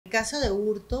caso de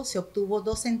hurto se obtuvo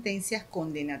 2 sentencias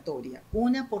condenatorias,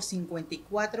 una por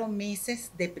 54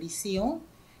 meses de prisión.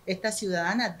 Esta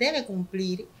ciudadana debe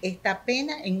cumplir esta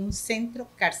pena en un centro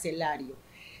carcelario,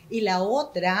 y la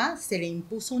otra se le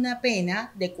impuso una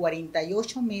pena de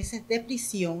 48 meses de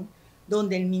prisión,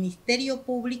 donde el Ministerio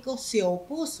Público se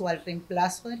opuso al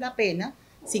reemplazo de la pena.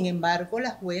 Sin embargo,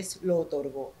 la juez lo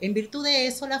otorgó. En virtud de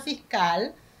eso, la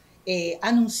fiscal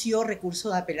anunció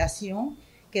recurso de apelación,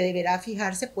 que deberá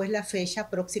fijarse pues la fecha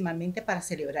próximamente para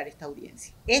celebrar esta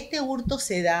audiencia. Este hurto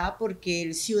se da porque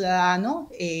el ciudadano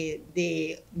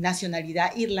de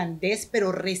nacionalidad irlandés,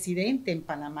 pero residente en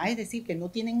Panamá, es decir, que no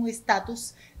tienen un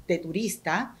estatus de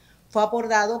turista, fue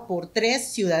abordado por 3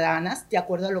 ciudadanas, de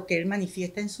acuerdo a lo que él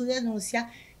manifiesta en su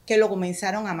denuncia, que lo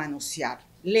comenzaron a manosear.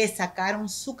 Le sacaron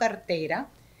su cartera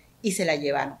y se la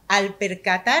llevaron. Al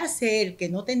percatarse él que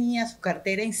no tenía su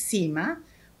cartera encima,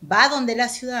 va donde la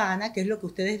ciudadana, que es lo que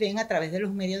ustedes ven a través de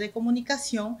los medios de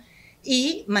comunicación,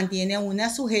 y mantiene a una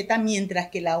sujeta mientras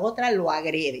que la otra lo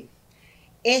agrede.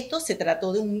 Esto se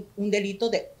trató de un delito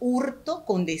de hurto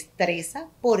con destreza,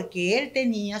 porque él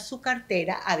tenía su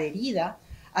cartera adherida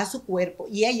a su cuerpo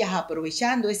y ellas,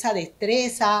 aprovechando esa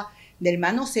destreza del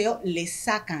manoseo, le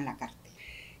sacan la cartera.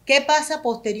 ¿Qué pasa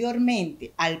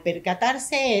posteriormente? Al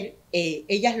percatarse él,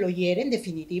 ellas lo hieren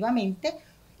definitivamente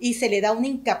y se le da una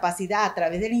incapacidad a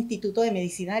través del Instituto de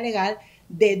Medicina Legal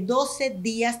de 12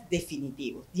 días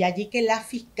definitivos. De allí que la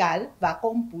fiscal va a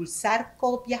compulsar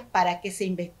copias para que se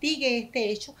investigue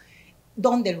este hecho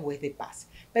donde el juez de paz.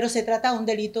 Pero se trata de un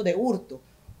delito de hurto.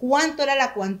 ¿Cuánto era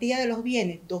la cuantía de los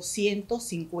bienes?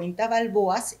 250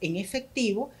 balboas en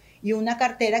efectivo y una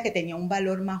cartera que tenía un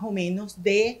valor más o menos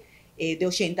de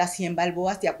 80 a 100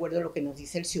 balboas, de acuerdo a lo que nos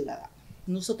dice el ciudadano.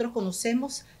 Nosotros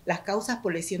conocemos las causas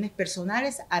por lesiones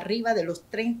personales arriba de los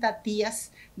 30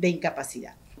 días de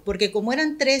incapacidad. Porque como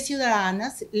eran 3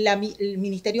 ciudadanas, el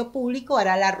Ministerio Público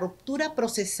hará la ruptura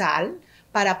procesal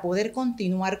para poder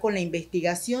continuar con la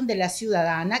investigación de la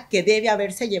ciudadana, que debe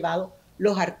haberse llevado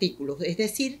los artículos, es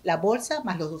decir, la bolsa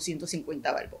más los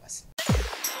 250 balboas.